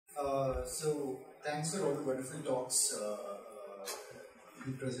So thanks for all the wonderful talks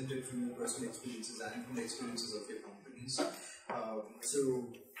you presented from your personal experiences and from the experiences of your companies. So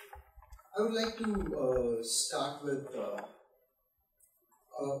I would like to start with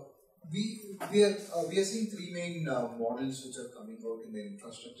we are seeing three main models which are coming out in the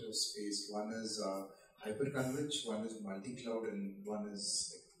infrastructure space. One is hyper-converged, one is multi-cloud, and one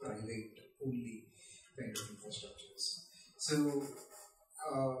is like private only kind of infrastructures. So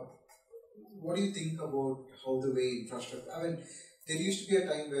what do you think about how the way infrastructure? I mean, there used to be a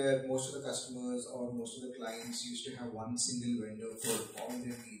time where most of the customers or most of the clients used to have one single vendor for all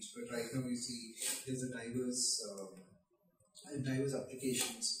their needs, but right now you see there's a diverse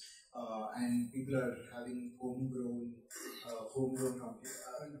applications, and people are having homegrown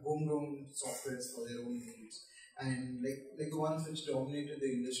softwares for their own needs. And like the ones which dominated the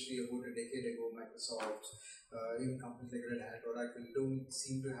industry about a decade ago, Microsoft, even companies like Red Hat, Oracle, don't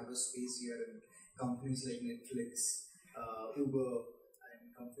seem to have a space here, and companies like Netflix, Uber,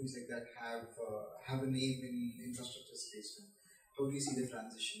 and companies like that have a name in infrastructure space. How do you see the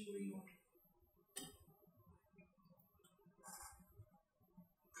transition going on?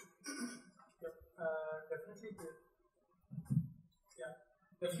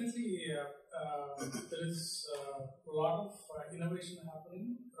 Definitely, there is a lot of innovation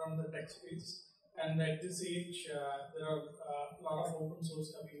happening from the tech space, and at this age, there are a lot of open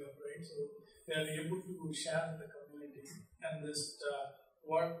source coming up, right? So they are able to share with the community and just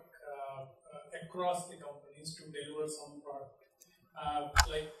work across the companies to deliver some product. I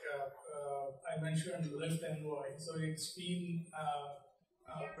mentioned Lyft Envoy, so it's been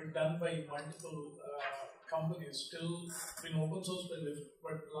done by multiple companies, still been open source by Lyft,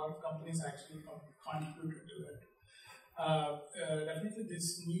 but a lot of companies actually contributed to it. Definitely,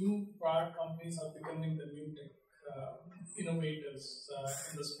 these new product companies are becoming the new tech innovators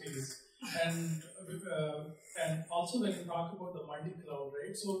in the space. And also when you talk about the multi-cloud,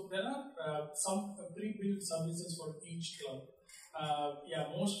 right? So there are some pre-built services for each cloud.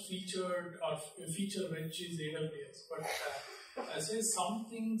 Most featured or feature-rich is AWS, but I say some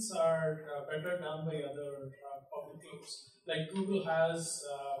things are better done by other public clouds. Like Google has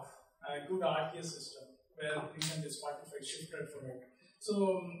a good RTA system where recently Spotify shifted for it.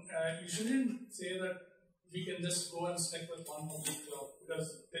 So you shouldn't say that we can just go and stick with one public cloud,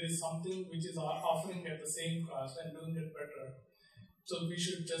 because there is something which is offering at the same cost and doing it better. So we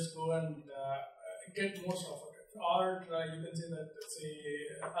should just go and get most of it. Or you can say that, say,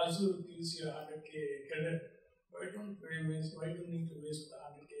 Azure gives you 100K credit. Why do you need to waste the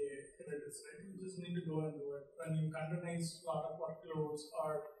 100K credits, right? You just need to go and do it. When you containerize a lot of workloads,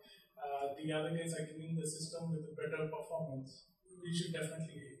 or the other guys are giving the system with a better performance, we should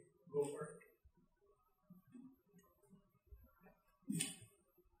definitely go for it.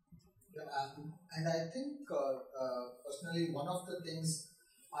 And I think personally, one of the things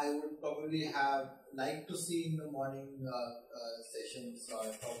I would probably have liked to see in the morning sessions,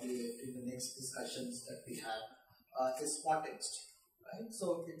 or probably in the next discussions that we have, is spot text, right?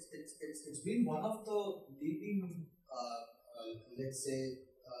 So it's been one of the leading, let's say,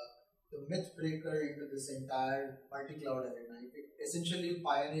 the myth breaker into this entire multi-cloud arena. It essentially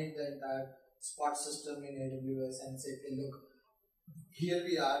pioneered the entire spot system in AWS and said, hey, look, here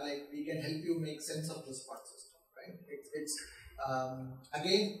we are, like we can help you make sense of the spot system, right? It's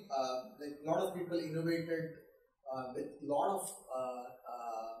again, like a lot of people innovated with a lot of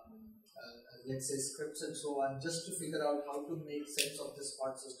let's say scripts and so on, just to figure out how to make sense of the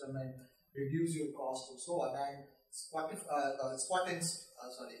spot system and reduce your cost and so on. And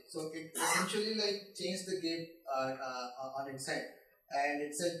so it essentially like changed the game on its head, and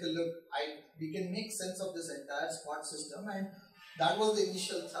it said, look, we can make sense of this entire spot system, and that was the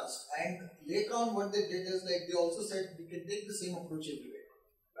initial thrust. And later on, what they did is like they also said we can take the same approach everywhere,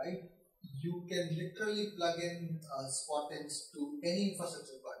 right? You can literally plug in Spotins to any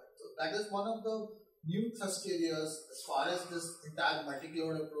infrastructure project. So that is one of the new thrust areas as far as this entire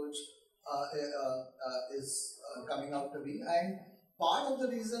multi-cloud approach is coming out to be. And part of the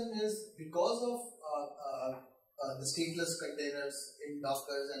reason is because of the stateless containers in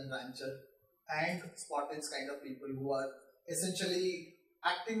Dockers and Rancher and Spotins kind of people who are essentially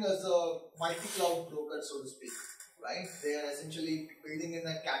acting as a multi-cloud broker, so to speak, right? They are essentially building in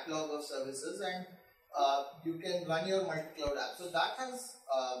a catalog of services, and you can run your multi-cloud app. So that has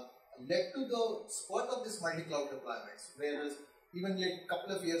led to the spurt of this multi-cloud deployments, whereas even like a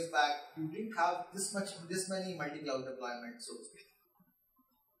couple of years back, you didn't have this many multi-cloud deployments, so to speak.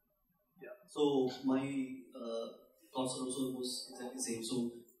 Yeah. So my thoughts also was exactly the same.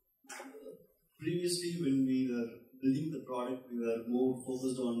 So previously, when we were building the product, we were more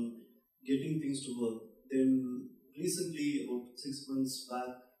focused on getting things to work. Then recently, about 6 months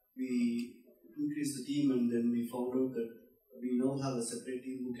back, we increased the team, and then we found out that we now have a separate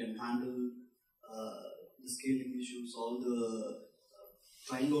team who can handle the scaling issues, all the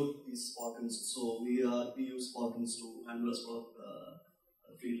trying out these Spartans. So we use Spartans to handle a Spark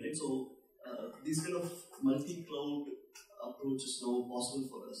field, right? So these kind of multi-cloud approach is now possible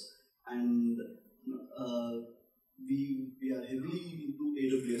for us, and we are heavily into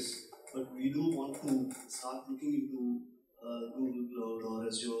AWS, but we do want to start looking into Google Cloud or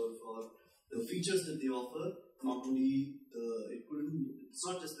Azure for the features that they offer. Not only it's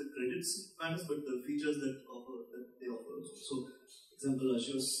not just the credits matters, but the features that they offer. So, example,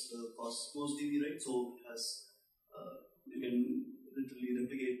 Azure's Cosmos DB, right? So it has you can literally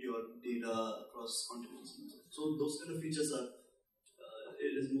replicate your data across continents. So those kind of features are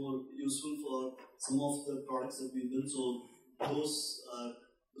it is more useful for some of the products that we build. So those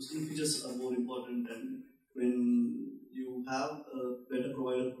kind of features are more important, and when you have a better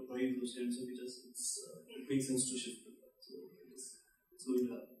provider providing those kinds of features, it makes sense to shift to that. So it's going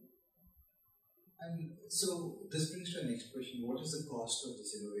to happen. And so this brings to the next question: what is the cost of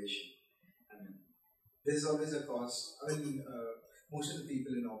this innovation? I mean, there's always a cost. I mean, most of the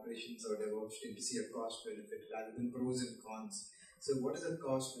people in operations or DevOps tend to see a cost benefit rather than pros and cons. So what is the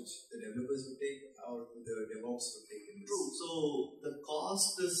cost which the developers would take or the DevOps would take in this? True. So the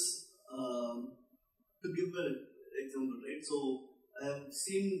cost is, to give an example, right? So I have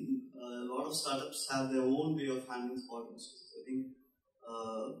seen a lot of startups have their own way of handling spot instances. I think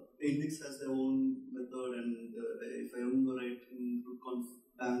Index has their own method, and if I remember right, in RootConf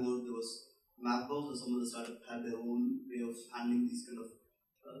Bangalore, there was Mapbox or some of the startups had their own way of handling these kind of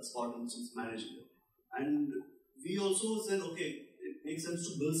spot instance management. And we also said, okay, it makes sense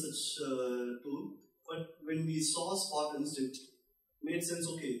to build such a tool, but when we saw spot instance, it made sense,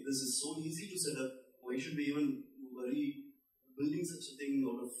 okay, this is so easy to set up, why should we even worry building such a thing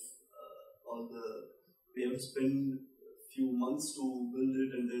out of all the, we have to spend a few months to build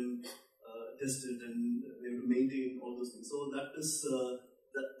it and then test it, and we have to maintain all those things. So that is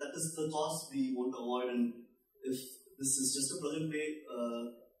the cost we want to avoid. And if this is just a plug and play,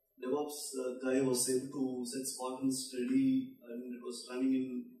 DevOps guy was able to set Spartans ready, and it was running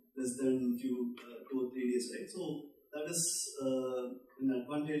in less than 2 or 3 days, right? So that is an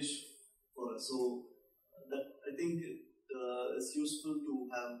advantage for us. So that I think it's useful to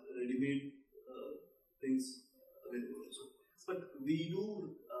have ready-made things available also. But we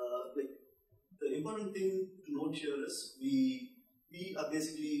do like the important thing to note here is we are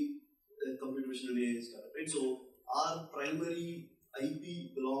basically a computer vision and AI startup, right? So our primary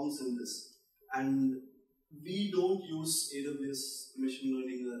IP belongs in this, and we don't use AWS machine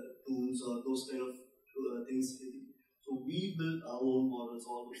learning tools or those kind of things. So we build our own models,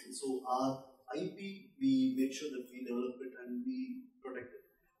 all those things. So our IP, we make sure that we develop it and we protect it.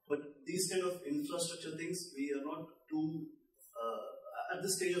 But these kind of infrastructure things, we are not too, at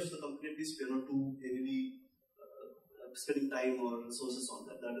this stage of the company at least, we are not too heavily spending time or resources on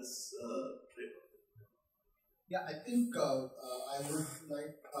that. That is trade-off. Yeah, I think I would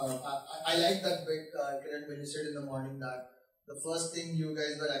like, I like that bit, Kiran, when you said in the morning that the first thing you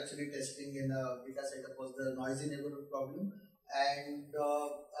guys were actually testing in a beta setup was the noisy neighborhood problem. And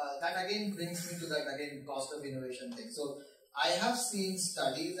that again brings me to that cost of innovation thing. So I have seen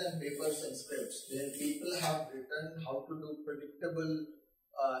studies and papers and scripts where people have written how to do predictable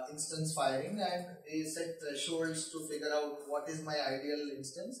instance firing, and they set thresholds to figure out what is my ideal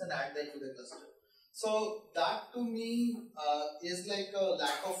instance and add that to the cluster. So that to me is like a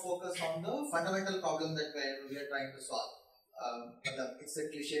lack of focus on the fundamental problem that we are trying to solve. It's a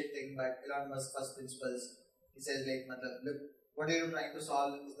cliche thing, but Elon Musk's first principles, he says like, look, what are you trying to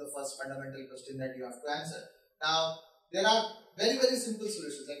solve is the first fundamental question that you have to answer. Now, there are very, very simple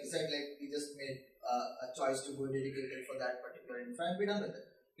solutions. Like I said, like we just made a choice to go dedicated for that particular infra and be done with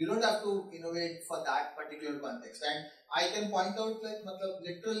it. You don't have to innovate for that particular context. And I can point out like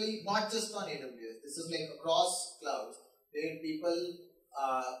literally not just on AWS. This is like across clouds where people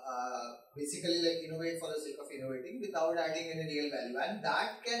basically like innovate for the sake of innovating without adding any real value. And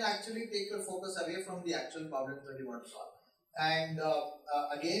that can actually take your focus away from the actual problems that you want to solve. And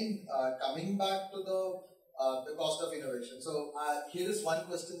again, coming back to the cost of innovation. So here is one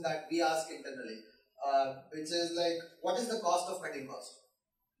question that we ask internally, which is like, what is the cost of cutting cost?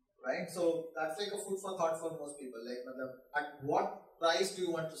 Right? So that's like a food for thought for most people. Like, at what price do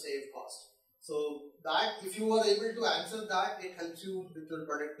you want to save cost? So that if you are able to answer that, it helps you with your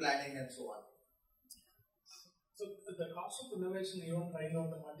product planning and so on. So the cost of innovation, even trying out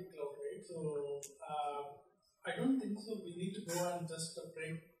the multi-cloud, right? So I don't think so. We need to go and just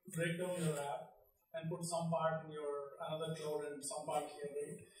break break down your app and put some part in your another cloud and some part here,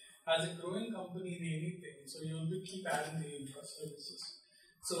 right? As a growing company in anything, so you will keep adding the infra services.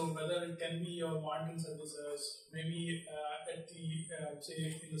 So whether it can be your monitoring services, maybe at the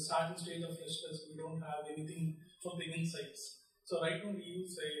say in the starting stage of Freshdesk, we don't have anything for the insights. So right now we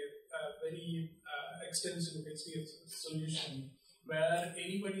use a very extensive HDFS solution where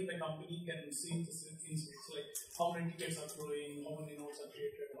anybody in the company can see this insights, like how many tickets are growing, how many nodes are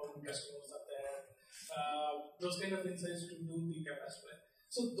created, how many customers are there, those kind of insights to do the capacity.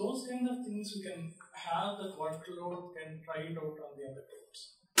 So those kind of things you can have that workload can try it out on the other clouds.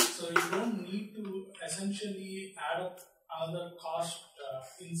 So you don't need to essentially add up another cost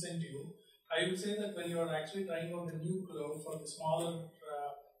incentive. I would say that when you are actually trying out a new cloud for the smaller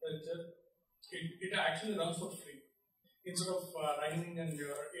it actually runs for free. Instead of running in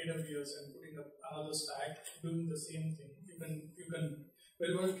your AWS and putting up another stack, doing the same thing, you can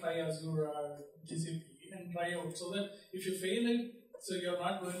very well try Azure or GCP and try out, so that if you fail it, so you're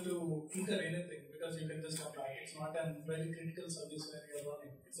not going to incur anything because you can just apply. It's not a very critical service where you're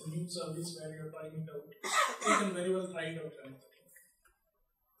running. It's a new service where you're trying it out. You can very well try it out.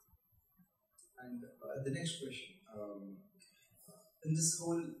 And the next question, in this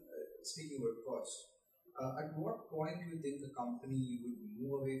whole speaking about cost, at what point do you think a company would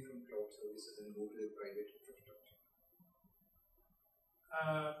move away from cloud services and go to their private infrastructure?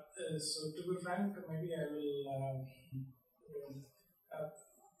 So to be frank, maybe I will.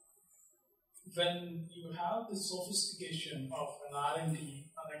 When you have the sophistication of an R&D,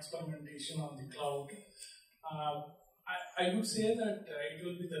 an experimentation on the cloud, I would say that it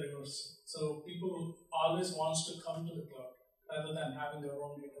will be the reverse. So people always wants to come to the cloud rather than having their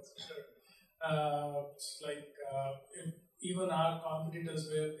own data center. Even our competitors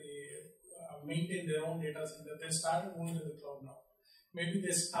where they maintain their own data center, they started moving to the cloud now. Maybe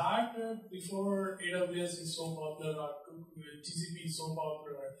they started before AWS is so popular or GCP is so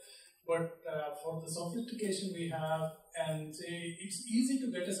popular, but for the sophistication we have, and say it's easy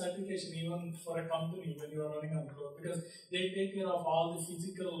to get a certification even for a company when you are running on the cloud, because they take care of all the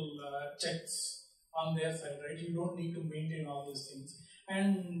physical checks on their side, right? You don't need to maintain all these things.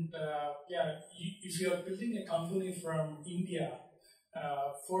 And if you are building a company from India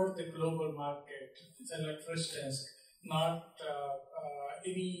for the global market, say like Freshdesk, not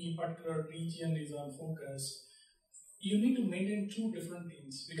any particular region is on focus, you need to maintain two different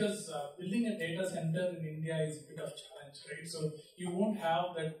teams, because building a data center in India is a bit of challenge, right? So you won't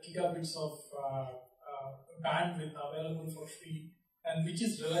have that gigabits of bandwidth available for free, and which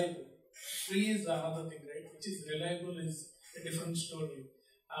is reliable. Free is another thing, right? Which is reliable is a different story.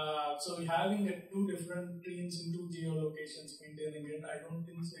 So having two different teams in two geolocations, maintaining it, I don't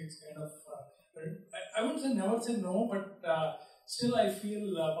think so. It's kind of I would say never say no, but still I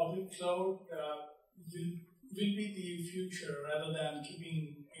feel public cloud will be the future rather than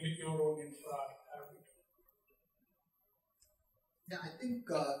keeping your own infra. Yeah, I think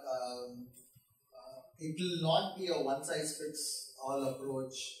it will not be a one-size-fits-all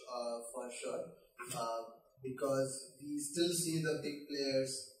approach for sure, because we still see the big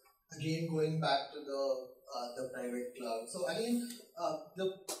players again going back to the private cloud. So again,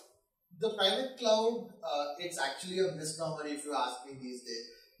 the private cloud, it's actually a misnomer if you ask me these days.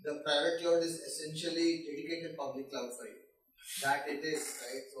 The private cloud is essentially dedicated public cloud for you. That it is,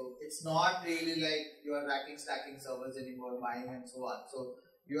 right? So it's not really like you are racking, stacking servers anymore, buying and so on. So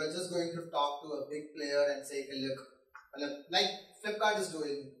you are just going to talk to a big player and say, hey, look, like Flipkart is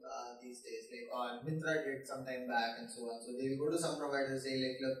doing these days, like, or Myntra did some time back and so on. So they will go to some provider and say,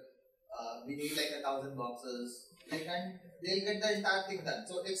 like, look, we need like 1,000 boxes, like, and they'll get the entire thing done.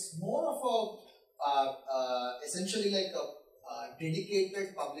 So it's more of a essentially like a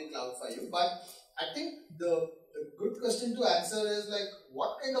dedicated public cloud for you. But I think the good question to answer is like,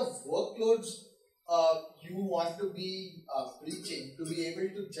 what kind of workloads you want to be breaching to be able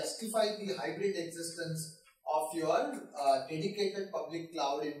to justify the hybrid existence of your dedicated public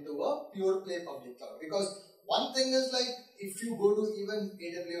cloud into a pure play public cloud. Because one thing is like, if you go to even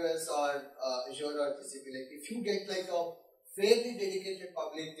AWS or Azure or GCP, like if you get like a fairly dedicated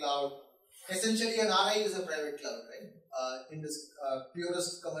public cloud, essentially an RI is a private cloud, right? In this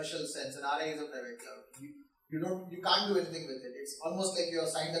purest commercial sense, an RI is a private cloud. You can't do anything with it. It's almost like you have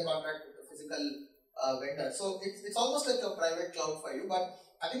signed a contract with a physical vendor. So it's almost like a private cloud for you. But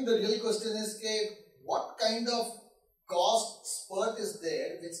I think the real question is, okay, what kind of cost spurt is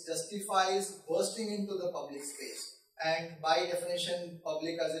there which justifies bursting into the public space? And by definition,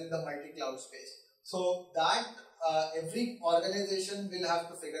 public as in the multi-cloud space. So that every organization will have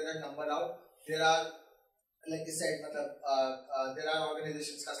to figure that number out. There are like I said, there are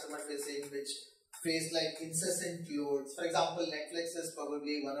organizations customer facing which face like incessant loads. For example, Netflix is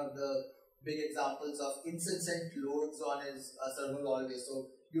probably one of the big examples of incessant loads on its server always. So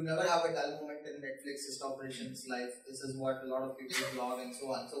you never have a dull moment in Netflix's operations life. This is what a lot of people blog and so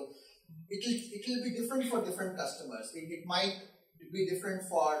on. So it will be different for different customers. It might be different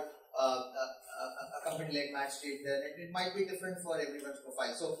for a company like Matchstreet, then it might be different for everyone's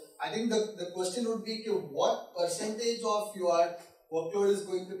profile. So I think the question would be what percentage of your workload is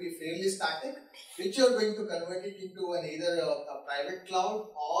going to be fairly static, which you're going to convert it into either a private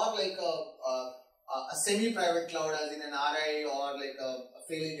cloud or like a semi-private cloud as in an RI or like a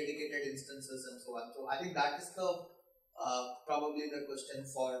fairly dedicated instances and so on. So I think that is the probably the question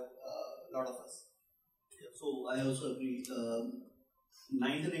for a lot of us. Yeah, so I also agree.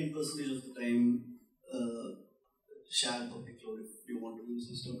 99% of the time, share public cloud if you want to use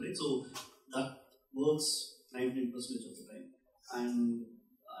system, right? So that works 99% of the time. And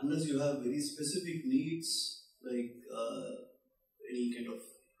unless you have very specific needs, like any kind of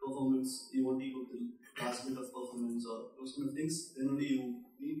performance, you want to go to the last bit of performance or those kind of things, then only you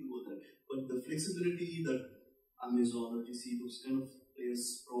need to go there. But the flexibility that Amazon or GC, those kind of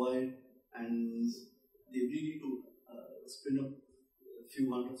players provide, and the ability to spin up a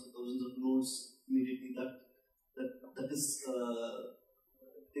few hundreds of thousands of nodes immediately, that is a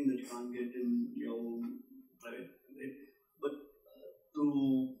thing that you can't get in your own private, right? But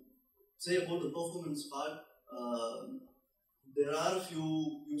to say about the performance part, there are a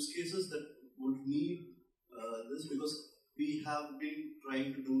few use cases that would need this, because we have been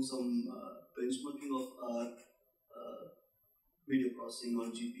trying to do some benchmarking of our video processing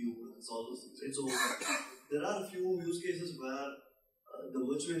on GPU and all those things, right? So there are a few use cases where the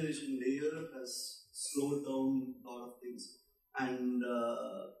virtualization layer has slowed down a lot of things, and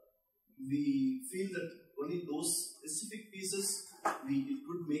we feel that only those specific pieces it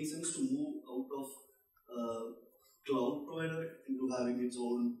would make sense to move out of cloud provider into having its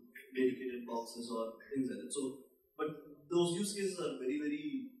own dedicated boxes or things like that. So, but those use cases are very,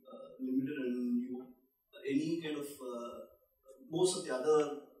 very limited, and any kind of most of the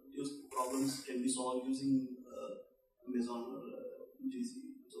other problems can be solved using Amazon or GC.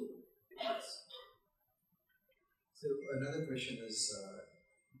 So, yes. So another question is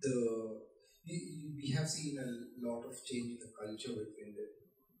we have seen a lot of change in the culture between the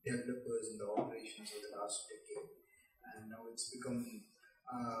developers and the operations over the last decade, and now it's become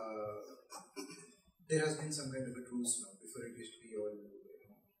there has been some kind of a truce now. Before it used to be all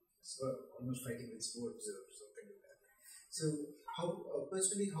almost fighting with swords or something like that. So how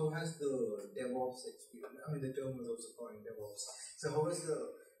personally, how has the DevOps experience? I mean, the term was also coined DevOps. So how is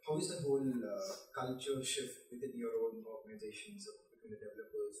the whole culture shift within your own organizations between the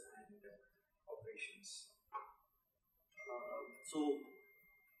developers and operations?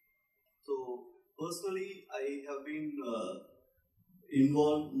 So personally, I have been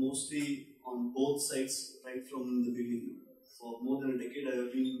involved mostly on both sides right from the beginning. For more than a decade, I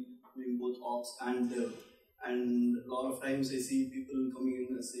have been doing both ops and dev. And a lot of times I see people coming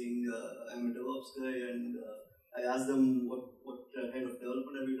in and saying, I'm a DevOps guy, and I ask them what kind of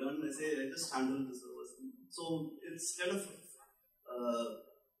development have you done. I say, I just handle the servers. So it's kind of a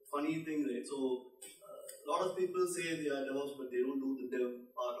funny thing, right? So a lot of people say they are DevOps, but they don't do the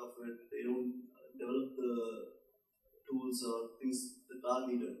dev part of it. They don't develop the tools or things that are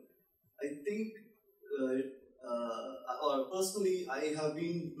needed. I think, or personally, I have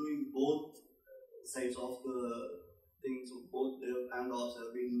been doing both sides of the things, so both dev and ops.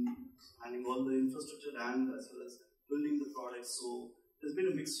 Have been handling all the infrastructure and as well as building the products. So there's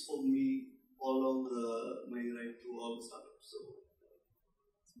been a mix for me all along my ride through all the startups. So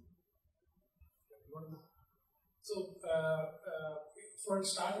for a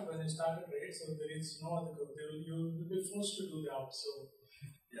startup, when you started, right? So there is no other group. You will be forced to do the ops. So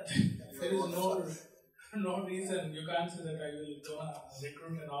yeah, there is no reason. You can't say that I will go and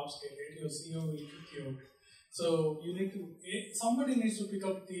recruit an ops guy, right? Your CEO will kick you. So you need to, somebody needs to pick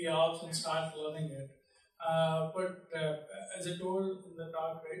up the ops and start learning it. But as I told in the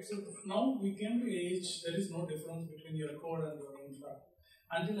talk, right? So now we came to age, there is no difference between your code and your infra.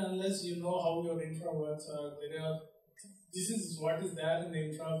 Until unless you know how your infra works, this is what is there in the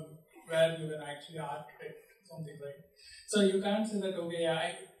infra where you can actually architect something, right? So you can't say that, okay,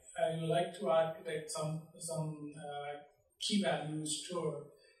 I like to architect some key value store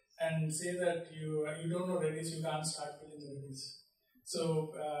and say that you don't know Redis, you can't start building the Redis.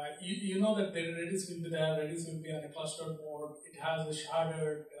 So you know that the Redis will be there. Redis will be on a clustered mode. It has a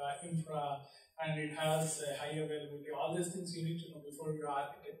sharded infra, and it has a high availability. All these things you need to know before you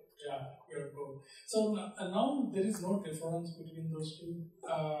architect your code. So now there is no difference between those two.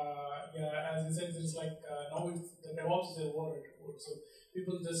 As you said, there's like now the DevOps is a word. So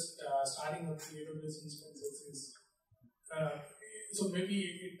people just starting up the AWS instances is so maybe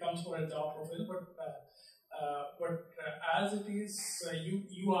it comes for a job profile, but as it is,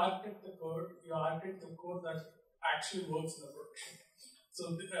 you architect the code that actually works in the production. So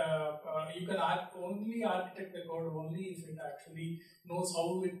you can only architect the code only if it actually knows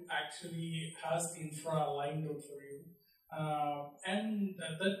how it actually has the infra lined out for you. And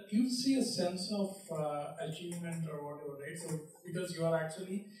that gives you a sense of achievement or whatever, right? So because you are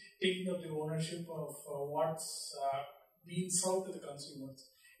actually taking up the ownership of what's being served to the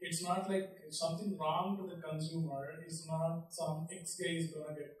consumers. It's not like if something wrong to the consumer, it's not some X guy is going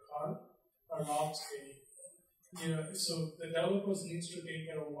to get caught or an ops guy. Yeah, so the developers needs to take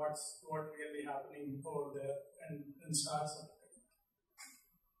care of what really happening over there and start something.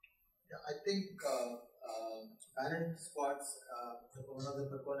 Yeah, I think Parent Squads, one of the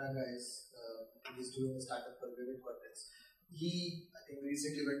Percona guys, he's doing a startup for Vivid Cortex. He, I think,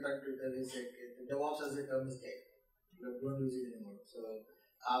 recently went on Twitter. He said, "DevOps as a term is dead. We don't use it anymore." So,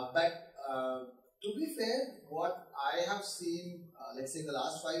 but to be fair, what I have seen, let's say in the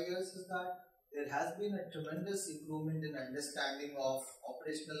last 5 years, is that there has been a tremendous improvement in understanding of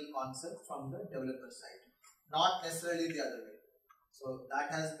operational concept from the developer side, not necessarily the other way. So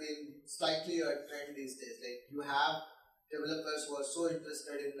that has been slightly a trend these days. Like you have developers who are so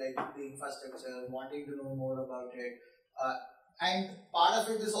interested in like the infrastructure, wanting to know more about it, and part of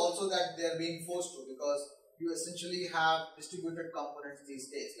it is also that they are being forced to, because you essentially have distributed components these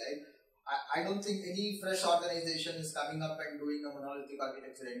days. Like I don't think any fresh organization is coming up and doing a monolithic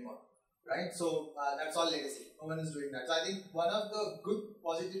architecture anymore. Right, so that's all legacy. No one is doing that. So I think one of the good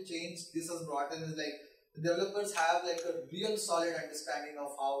positive change this has brought in is like the developers have like a real solid understanding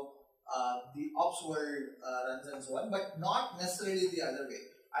of how the ops world runs and so on, but not necessarily the other way.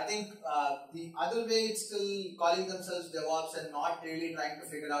 I think the other way it's still calling themselves DevOps and not really trying to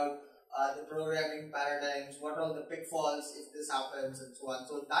figure out the programming paradigms, what are the pitfalls if this happens and so on.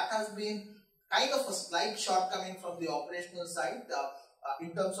 So that has been kind of a slight shortcoming from the operational side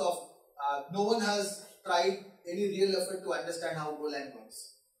in terms of no one has tried any real effort to understand how Golang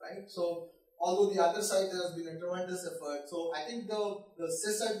works, right? So, although the other side there has been a tremendous effort, so I think the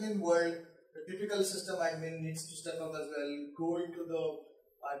sysadmin world, the typical system admin needs to step up as well, go into the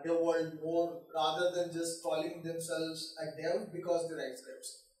dev world more rather than just calling themselves a dev because they write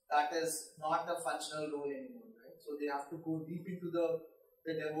scripts. That is not a functional role anymore, right? So they have to go deep into the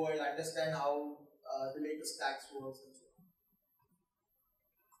dev world, understand how the latest stacks works and so on.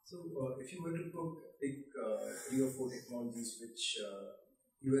 So, if you were to pick 3 or 4 technologies which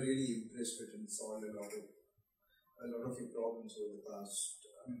you were really impressed with and solved a lot of your problems over the past,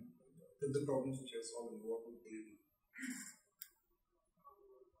 the problems which you have solved, what would they be?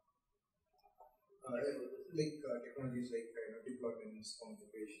 Like technologies like deployments,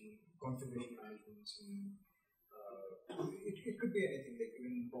 configuration management, and it could be anything, like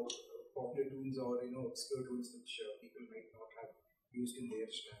even popular tools or obscure tools which people might not have used in their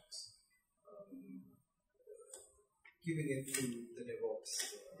stacks, giving it to the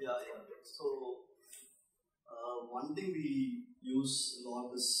DevOps. Yeah. So one thing we use a lot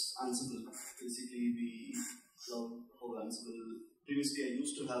is Ansible. Basically, we love how Ansible. Previously, I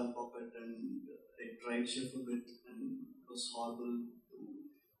used to have Puppet and I tried Chef a bit, and it was horrible to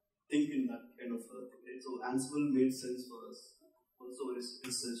think in that kind of thing. Right? So Ansible made sense for us. Also, it's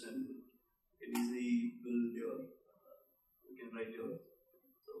research and can easily build your. You can write your.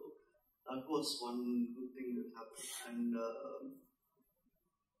 So that was one good thing that happened. And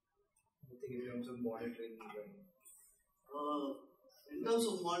I think in terms of monitoring, in terms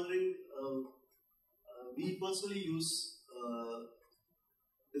of monitoring, we personally use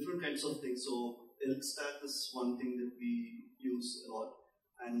different kinds of things. So elk stack is one thing that we use a lot,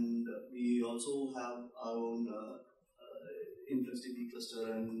 and we also have our own InfluxDB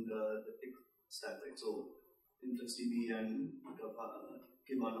cluster and the tick stack, right? So InfluxDB and Grafana,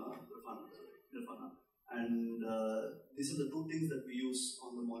 and these are the 2 things that we use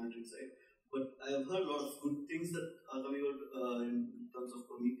on the monitoring side. But I have heard a lot of good things that are coming out in terms of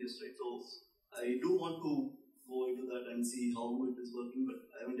Prometheus, right? So I do want to go into that and see how it is working, but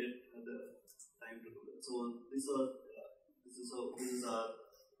I haven't yet had the time to do that. So this is our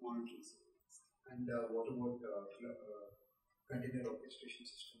monitoring. And what about container orchestration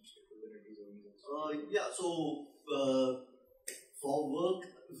systems, like Kubernetes or yeah, so for work,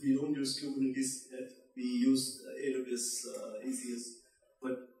 we don't use Kubernetes yet. We use AWS ECS.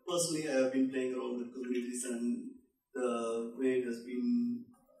 But personally, I have been playing around with Kubernetes, and the way it has been,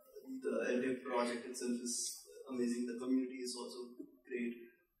 the entire project itself is amazing. The community is also great,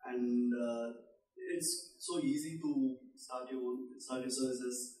 and it's so easy to start your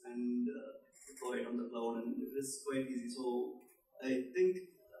services and deploy it on the cloud, and it is quite easy. So I think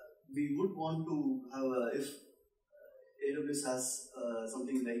we would want to have if AWS has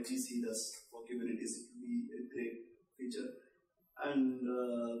something like GC does for Kubernetes, it would be a great feature, and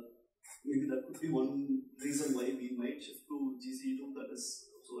maybe that could be one reason why we might shift to GC too. That is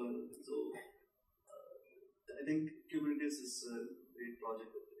also another thing. So I think Kubernetes is a great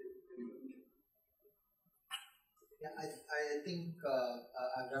project. Yeah, I think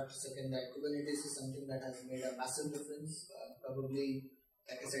I'd have to second that Kubernetes is something that has made a massive difference. Probably,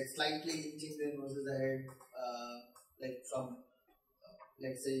 like I said, slightly inching their noses ahead, like from,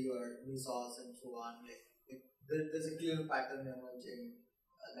 let's say, your resource and so on. There's a clear pattern emerging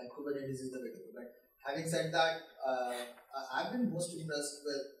that Kubernetes is the way to go. But having said that, I've been most impressed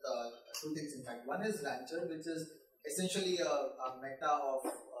with two things. In fact, one is Rancher, which is essentially a meta of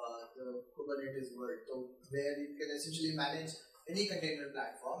the Kubernetes world, so where you can essentially manage any container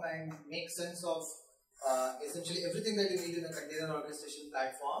platform and make sense of essentially everything that you need in a container orchestration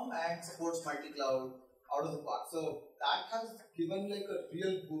platform, and supports multi-cloud out of the box. So that has given like a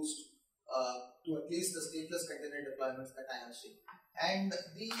real boost to at least the stateless container deployments that I have seen. And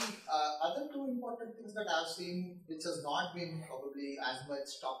the other two important things that I've seen, which has not been probably as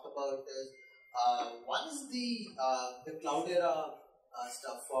much talked about, is one is the Cloudera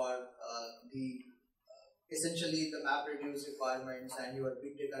stuff for essentially the map reduce requirements and your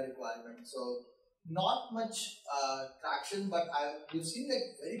big data requirements. So not much traction, but we've seen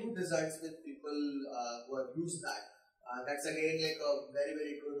like very good results with people who have used that. That's again like a very,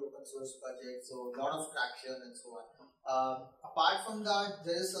 very good open source project, so a lot of traction and so on. Apart from that,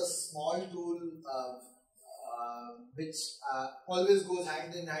 there is a small tool which always goes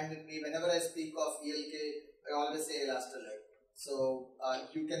hand in hand with me. Whenever I speak of ELK, I always say Elastalert. So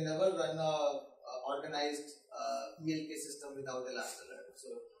you can never run a organized ELK system without Elastalert. So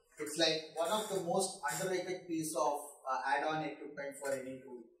it's like one of the most underrated piece of add-on equipment for any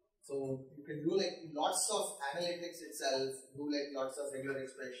tool. So you can do like lots of analytics itself, do like lots of regular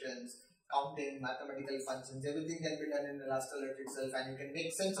expressions, counting, mathematical functions, everything can be done in Elastalert itself, and you can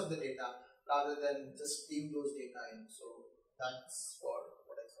make sense of the data rather than just feed those data in. So that's for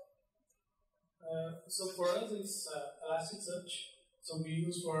what I saw. So for us, it's Elasticsearch. So we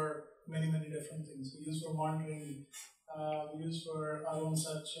use for many different things. We use for monitoring, we use for our own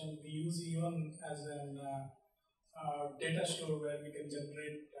search, and we use even as an data store where we can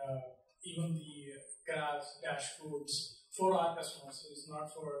generate even the graphs, dashboards for our customers. So it's not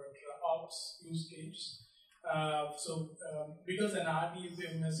for ops use case. Because an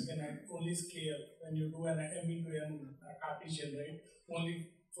RDBMS can only scale when you do an M-to-N partition, right? Only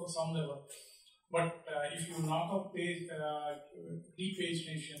for some level. But if you knock off deep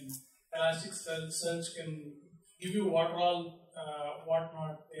pagination, Elasticsearch can give you what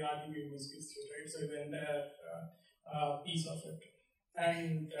not the RDBMS gives you, right? So the entire piece of it.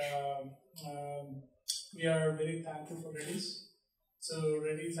 And we are very thankful for Redis. So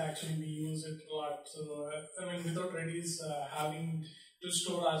Redis actually we use it a lot. So without Redis having to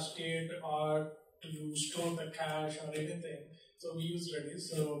store our state or to store the cache or anything, so we use Redis.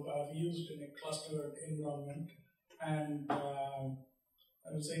 So we use it in a clustered environment, and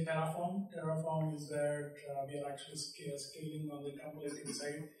I would say Terraform. Terraform is where we are actually scaling on the templating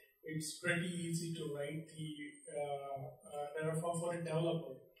side. It's pretty easy to write the Terraform for a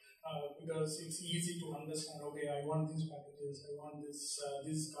developer. Because it's easy to understand, okay, I want these packages, I want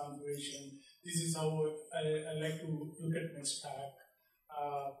this configuration, this is how I like to look at my stack,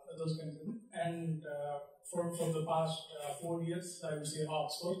 those kinds of things. And for the past 4 years, I would say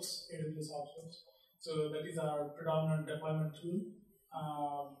HopsWorks, AWS HopsWorks. So that is our predominant deployment tool.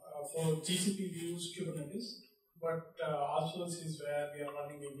 For GCP, we use Kubernetes, but HopsWorks is where we are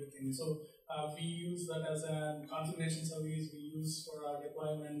running everything. So we use that as a configuration service. We use for our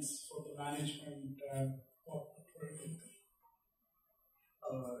deployments, for the management, for everything.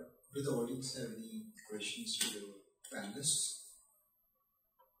 Do the audience have any questions to the panelists?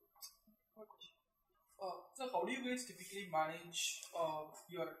 So how do you guys typically manage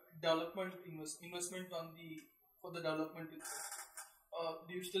your development investment for the development itself?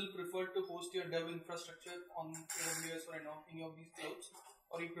 Do you still prefer to host your dev infrastructure on AWS or any of these clouds?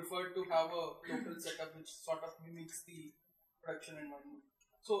 Or you prefer to have a local setup which sort of mimics the production environment?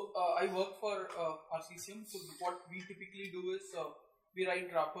 So I work for RCCM. So what we typically do is we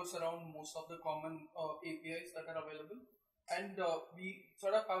write wrappers around most of the common APIs that are available, and we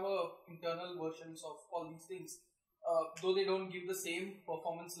sort of have internal versions of all these things. Though they don't give the same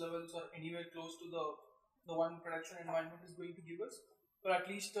performance levels or anywhere close to the one production environment is going to give us, but at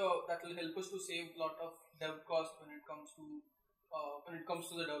least that will help us to save a lot of dev cost when it comes to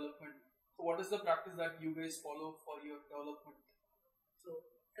the development. So what is the practice that you guys follow for your development? So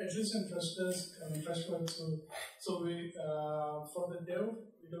at least in Freshworks, so we for the dev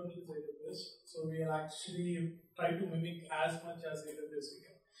we don't use AWS. So we actually try to mimic as much as AWS we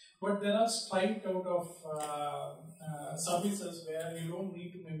can. But there are striped out of services where you don't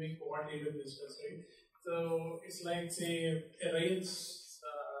need to mimic what AWS does, right? So it's like, say, a Rails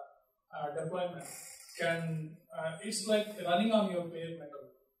deployment can, it's like running on your bare metal.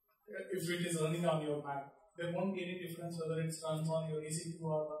 If it is running on your Mac, there won't be any difference whether it runs on your EC2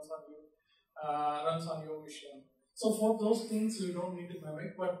 or runs on your machine. So for those things, we don't need to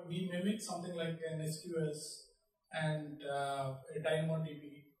mimic, but we mimic something like an SQS and a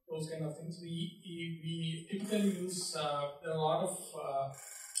DynamoDB, those kind of things. We typically use, there are a lot of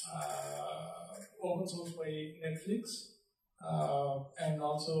open source by Netflix and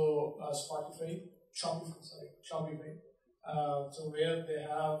also Shopify. So where they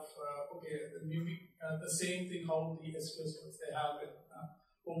have the same thing how the SQL servers they have in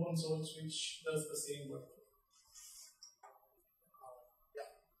open source, which does the same work.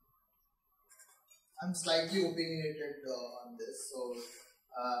 I'm slightly opinionated on this. So,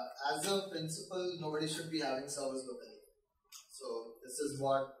 as a principle, nobody should be having servers locally. So, this is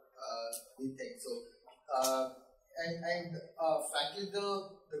what we think. So, frankly, the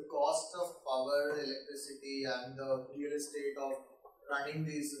cost of power, electricity, and the real estate of running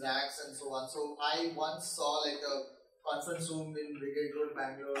these racks and so on. So, I once saw like a conference room in Brigade Road,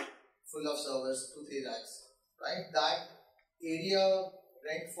 Bangalore, full of servers, 2-3 racks. Right? That area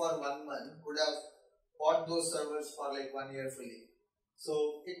rent for 1 month could have bought those servers for like 1 year fully.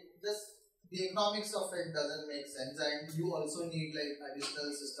 So the economics of it doesn't make sense, and you also need like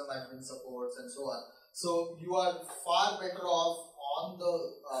additional system admin supports and so on. So you are far better off on the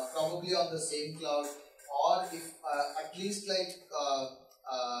probably on the same cloud, or if at least like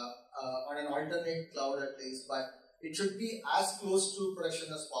on an alternate cloud at least, but it should be as close to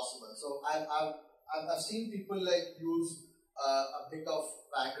production as possible. So I've seen people like use a bit of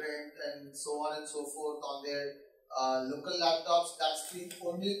Vagrant and so on and so forth on their local laptops. That's the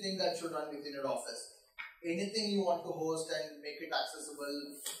only thing that should run within your office. Anything you want to host and make it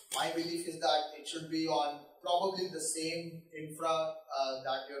accessible, my belief is that it should be on probably the same infra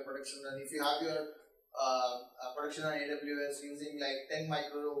that your production run. If you have your production on AWS using like 10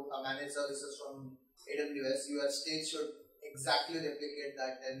 micro managed services from AWS, your state should exactly replicate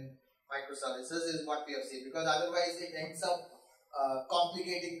that 10 microservices is what we have seen, because otherwise it ends up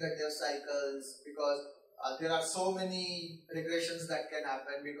complicating the dev cycles, because there are so many regressions that can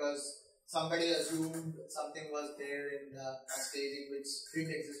happen because somebody assumed something was there in a staging which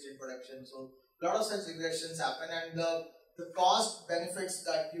didn't exist in production. So a lot of such regressions happen, and the cost benefits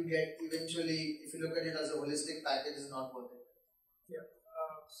that you get eventually, if you look at it as a holistic package, is not worth it. Yeah.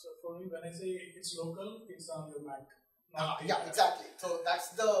 So for me, when I say it's local, it's on your Mac. Yeah, exactly. So that's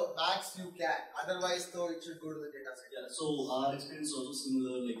the max you can. Otherwise, though, it should go to the data center. Yeah. So our experience is also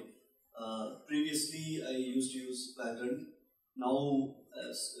similar. Like previously, I used to use Vagrant. Now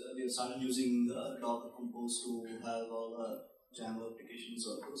we have started using Docker Compose to have all Java applications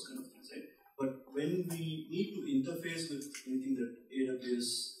or those kind of things, right? But when we need to interface with anything that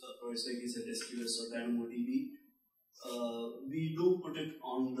AWS provides, like you said, SQS or DynamoDB, we do put it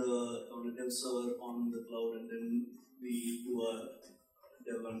on the dev server on the cloud, and then we do a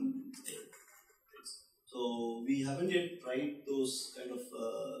dev and so we haven't yet tried those kind of.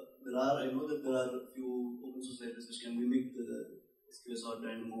 I know that there are a few open source libraries which can mimic the SQS or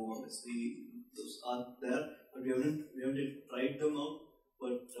Dynamo or S3. Those are there, but we haven't yet tried them out.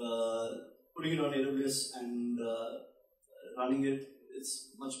 But putting it on AWS and running it,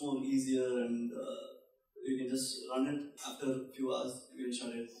 it's much more easier, and you can just run it after a few hours. You can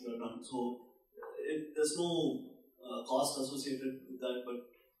shut it, you're done. So there's no cost associated with that, but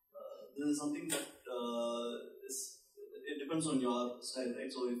this is something that it depends on your style,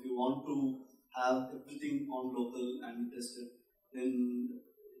 right? So if you want to have everything on local and test it, then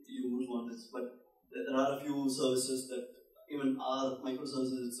you would want this. But there are a few services that, even our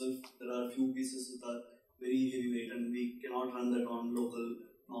microservices itself, there are a few pieces that are very heavyweight, and we cannot run that on local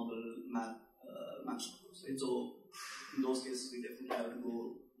normal Mac machines, right? So in those cases, we definitely have to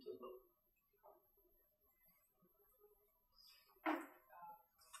go to the cloud.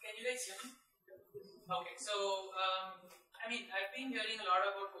 you guys hear me? Okay, so I mean, I've been hearing a lot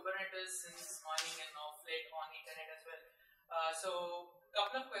about Kubernetes since morning and of late on internet as well. So,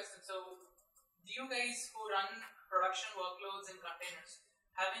 couple of questions. So, do you guys who run production workloads in containers,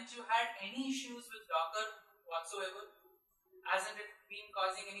 haven't you had any issues with Docker whatsoever? Hasn't it been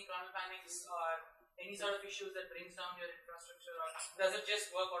causing any kernel panics or any sort of issues that brings down your infrastructure, or does it just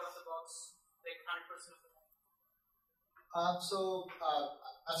work out of the box like 100% of the time?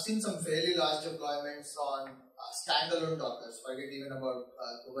 I've seen some fairly large deployments on standalone Dockers, forget even about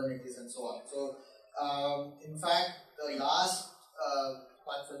Kubernetes and so on. So, in fact, the last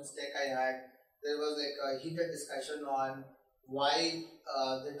conference tech I had, there was like a heated discussion on why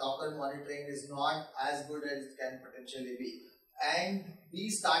the Docker monitoring is not as good as it can potentially be. And we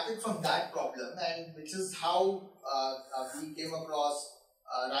started from that problem, and which is how we came across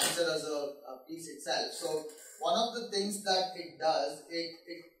Rancher as a piece itself. So one of the things that it does, it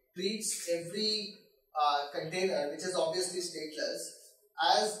treats every container, which is obviously stateless,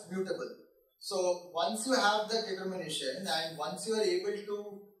 as mutable. So once you have the determination and once you are able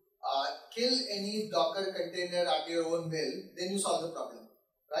to kill any Docker container at your own will, then you solve the problem,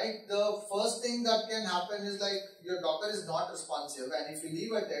 right? The first thing that can happen is like your Docker is not responsive, and if you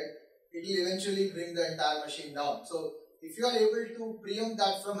leave it, it will eventually bring the entire machine down. So if you are able to preempt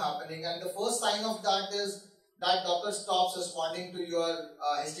that from happening, and the first sign of that is that Docker stops responding to your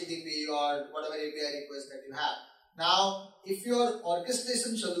HTTP or whatever API request that you have. Now, if your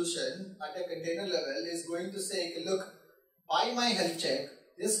orchestration solution at a container level is going to say, look, by my health check,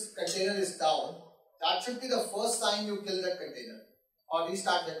 this container is down, that should be the first sign you kill that container or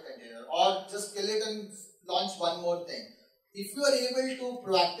restart that container or just kill it and launch one more thing. If you are able to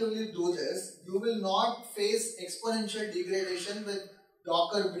proactively do this, you will not face exponential degradation with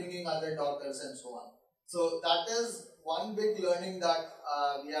Docker bringing other Dockers and so on. So that is one big learning that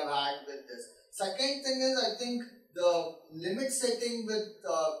we have had with this. Second thing is, I think the limit setting with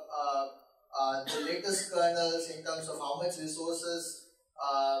the latest kernels in terms of how much resources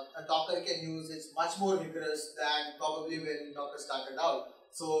a Docker can use is much more rigorous than probably when Docker started out.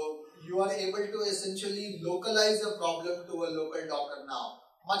 So you are able to essentially localize the problem to a local Docker now,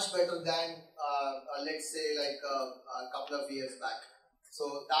 much better than let's say like a couple of years back.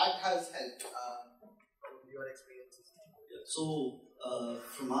 So that has helped. Your experiences. Yeah. So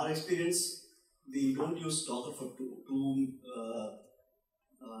from our experience, we don't use Docker for too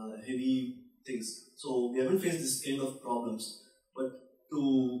heavy things. So we haven't faced this kind of problems. But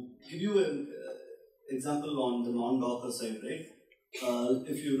to give you an example on the non-Docker side, right?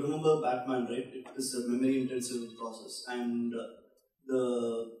 If you remember Batman, right? It is a memory-intensive process, and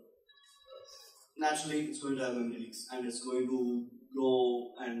naturally it's going to have memory leaks, and it's going to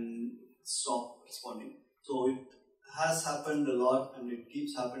grow and stop responding. So it has happened a lot, and it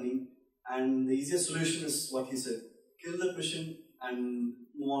keeps happening. And the easiest solution is what he said: kill that mission and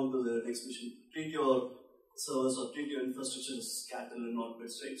move on to the next mission. Treat your servers or treat your infrastructure as cattle and not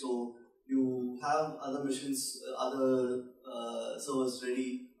pets, right? So you have other missions, other servers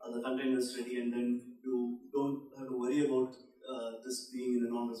ready, other containers ready, and then you don't have to worry about this being in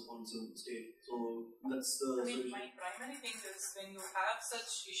a non-responsive state. So that's the solution. My primary thing is when you have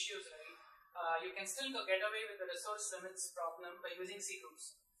such issues, right, you can still get away with the resource limits problem by using C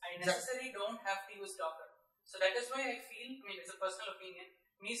groups. I necessarily don't have to use Docker. So that is why I feel, it's a personal opinion,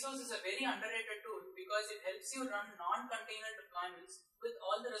 Mesos is a very underrated tool because it helps you run non-container deployments with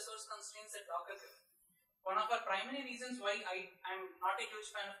all the resource constraints that Docker gives. One of our primary reasons why I'm not a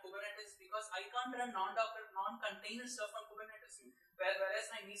huge fan of Kubernetes because I can't run non-Docker, non-container stuff on Kubernetes. Whereas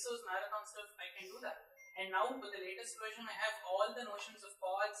my Mesos marathon stuff, I can do that. And now with the latest version, I have all the notions of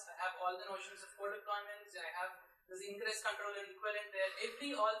pods, I have all the notions of code deployments, I have this ingress controller equivalent there.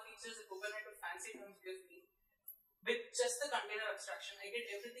 All features the Kubernetes fancy terms give me. With just the container abstraction, I get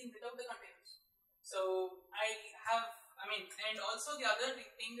everything without the containers. So and also the other big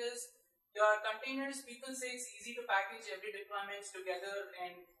thing is your containers, people say it's easy to package every deployment together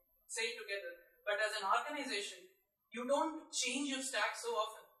and say it together. But as an organization, you don't change your stack so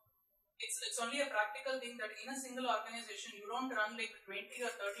often. It's only a practical thing that in a single organization, you don't run like 20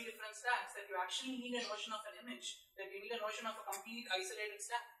 or 30 different stacks, that you actually need a notion of an image, that you need a notion of a complete isolated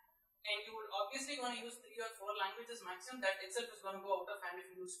stack. And you would obviously going to use 3 or 4 languages maximum. That itself is going to go out of hand if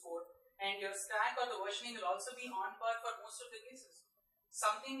you use 4. And your stack or the versioning will also be on par for most of the cases.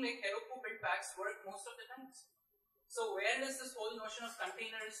 Something like Heroku build packs work most of the times. So where does this whole notion of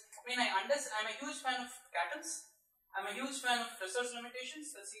containers? I'm a huge fan of cattles. I'm a huge fan of resource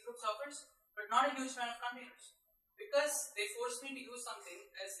limitations that C groups offers, but not a huge fan of containers because they force me to use something,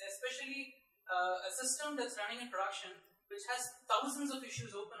 especially a system that's running in production, which has thousands of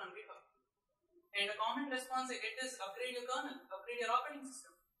issues open on GitHub. And a common response I get is upgrade your kernel, upgrade your operating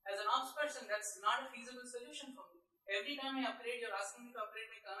system. As an ops person, that's not a feasible solution for me. Every time I upgrade, you're asking me to upgrade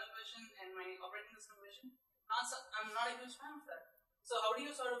my kernel version and my operating system version. I'm not a huge fan of that. So how do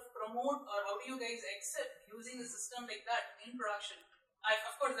you sort of promote, or how do you guys accept using a system like that in production?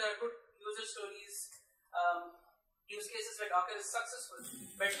 Of course, there are good user stories, use cases where Docker is successful,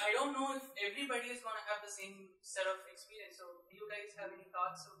 but I don't know if everybody is going to have the same set of experience. So do you guys have any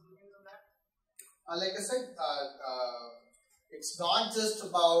thoughts or opinions on that? Like I said, it's not just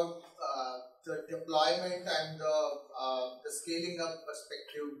about the deployment and the scaling up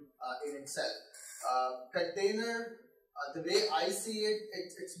perspective in itself. Container, the way I see it,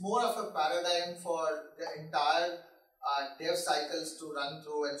 it's more of a paradigm for the entire dev cycles to run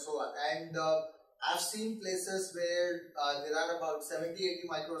through and so on. And I've seen places where there are about 70, 80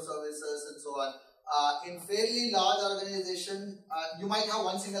 microservices and so on. In fairly large organization, you might have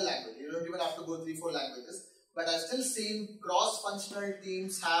one single language. You don't even have to go 3-4 languages. But I've still seen cross-functional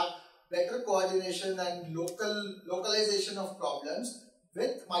teams have better coordination and localization of problems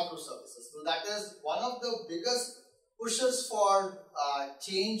with microservices. So that is one of the biggest pushers for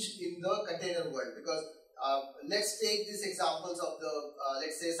change in the container world, because let's take these examples of the,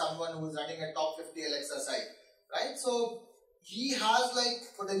 let's say someone who is running a top 50 Alexa site, right? So he has like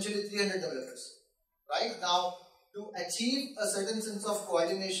potentially 300 developers, right? Now to achieve a certain sense of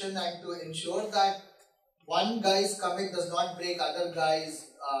coordination and to ensure that one guy's commit does not break other guy's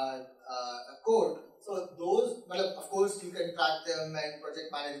code, so those, well, of course you can track them and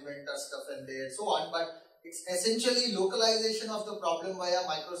project management or stuff and there and so on, but it's essentially localization of the problem via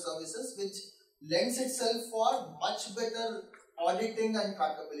microservices, which lends itself for much better auditing and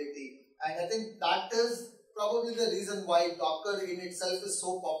trackability. And I think that is probably the reason why Docker in itself is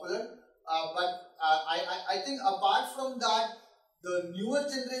so popular. I think apart from that, the newer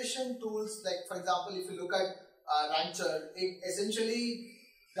generation tools, like for example, if you look at Rancher, it essentially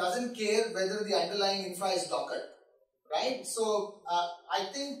doesn't care whether the underlying infra is Docker, right? So I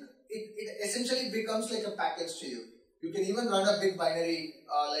think it essentially becomes like a package to you. You can even run a big binary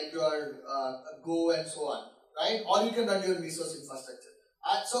like your Go and so on, right? Or you can run your resource infrastructure.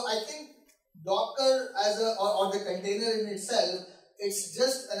 So I think Docker as a or the container in itself, it's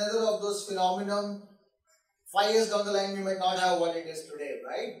just another of those phenomenon. 5 years down the line, we might not have what it is today,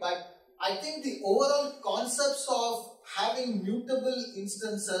 right? But I think the overall concepts of having mutable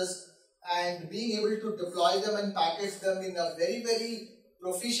instances and being able to deploy them and package them in a very, very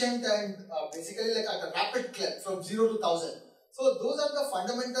proficient and basically like at a rapid clip from 0 to 1000. So those are the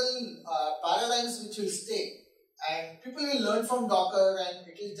fundamental paradigms which will stay. And people will learn from Docker, and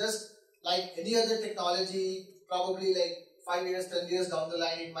it will just like any other technology, probably like 5 years, 10 years down the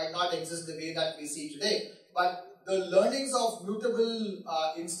line, it might not exist the way that we see today. But the learnings of mutable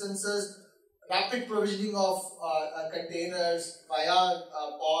instances, rapid provisioning of containers via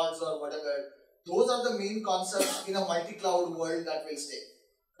pods or whatever, those are the main concepts in a multi-cloud world that will stay.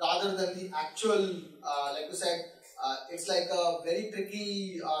 Rather than the actual, like you said, it's like a very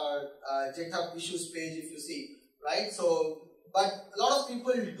tricky GitHub issues page if you see, right? So, but a lot of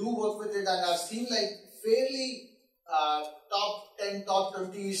people do work with it, and I've seen like fairly top 10, top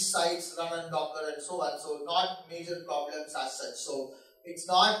 20 sites run on Docker and so on. So not major problems as such. So it's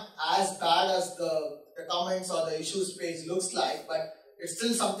not as bad as the comments or the issues page looks like, but it's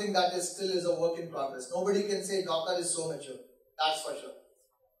still something that is still is a work in progress. Nobody can say Docker is so mature. That's for sure.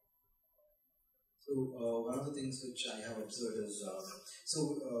 So one of the things which I have observed is,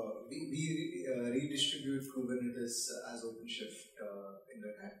 we redistribute Kubernetes as OpenShift in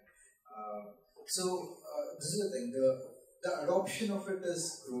Red Hat. This is the thing, the adoption of it is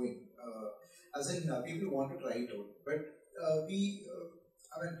growing, as in people want to try it out, but if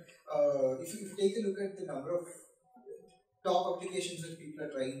you take a look at the number of top applications that people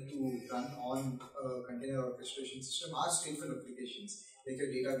are trying to run on a container orchestration system are stateful applications, like your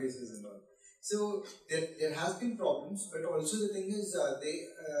databases and all. So there has been problems, but also the thing is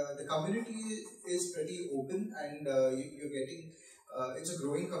the community is pretty open, and you're getting it's a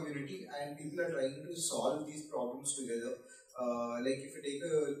growing community, and people are trying to solve these problems together. Like if you take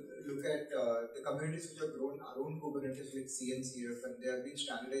a look at the communities which have grown around Kubernetes with CNCF, and they have been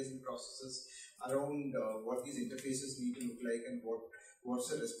standardizing processes around what these interfaces need to look like, and what's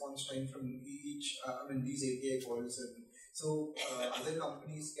the response time from each these API calls. And so other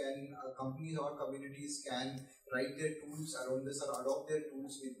companies companies or communities can write their tools around this or adopt their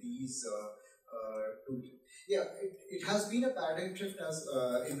tools with these tools. Yeah, it has been a paradigm shift, as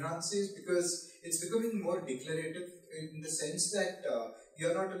Imran says, because it's becoming more declarative in the sense that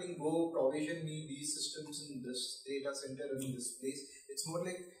you're not telling go provision me these systems in this data center and in this place. It's more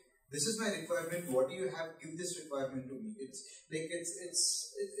like, this is my requirement. What do you have? Give this requirement to me. It's like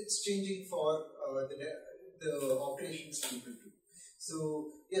it's changing for the operations people too. So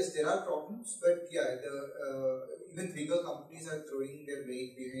yes, there are problems, but yeah, even bigger companies are throwing their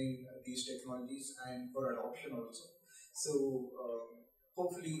weight behind these technologies and for adoption also. So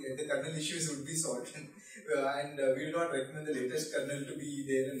hopefully the kernel issues would be solved, and we do not recommend the latest kernel to be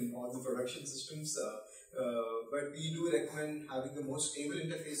there in all the production systems. But we do recommend having the most stable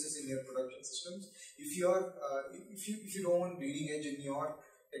interfaces in your production systems. If you're if you don't want bleeding edge in your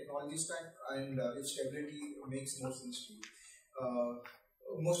technology stack, and if stability makes more sense to you.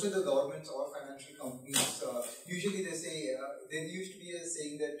 Most of the governments or financial companies usually they say there used to be a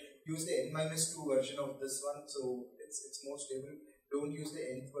saying that use the N-2 version of this one, so it's more stable. Don't use the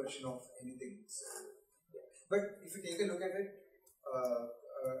nth version of anything. So, yeah. But if you take a look at it,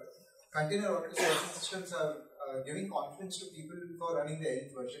 container orchestration systems are giving confidence to people for running the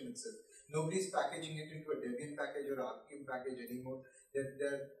nth version itself. Nobody's packaging it into a Debian package or RPM package anymore.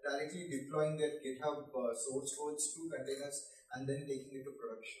 They're directly deploying their GitHub source codes to containers and then taking it to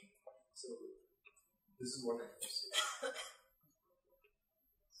production. So this is what I have to say.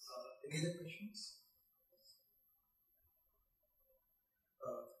 Any other questions?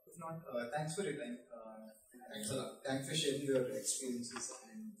 If not, thanks for your time. Thanks a lot. Thanks for sharing your experiences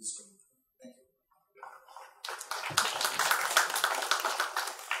and this.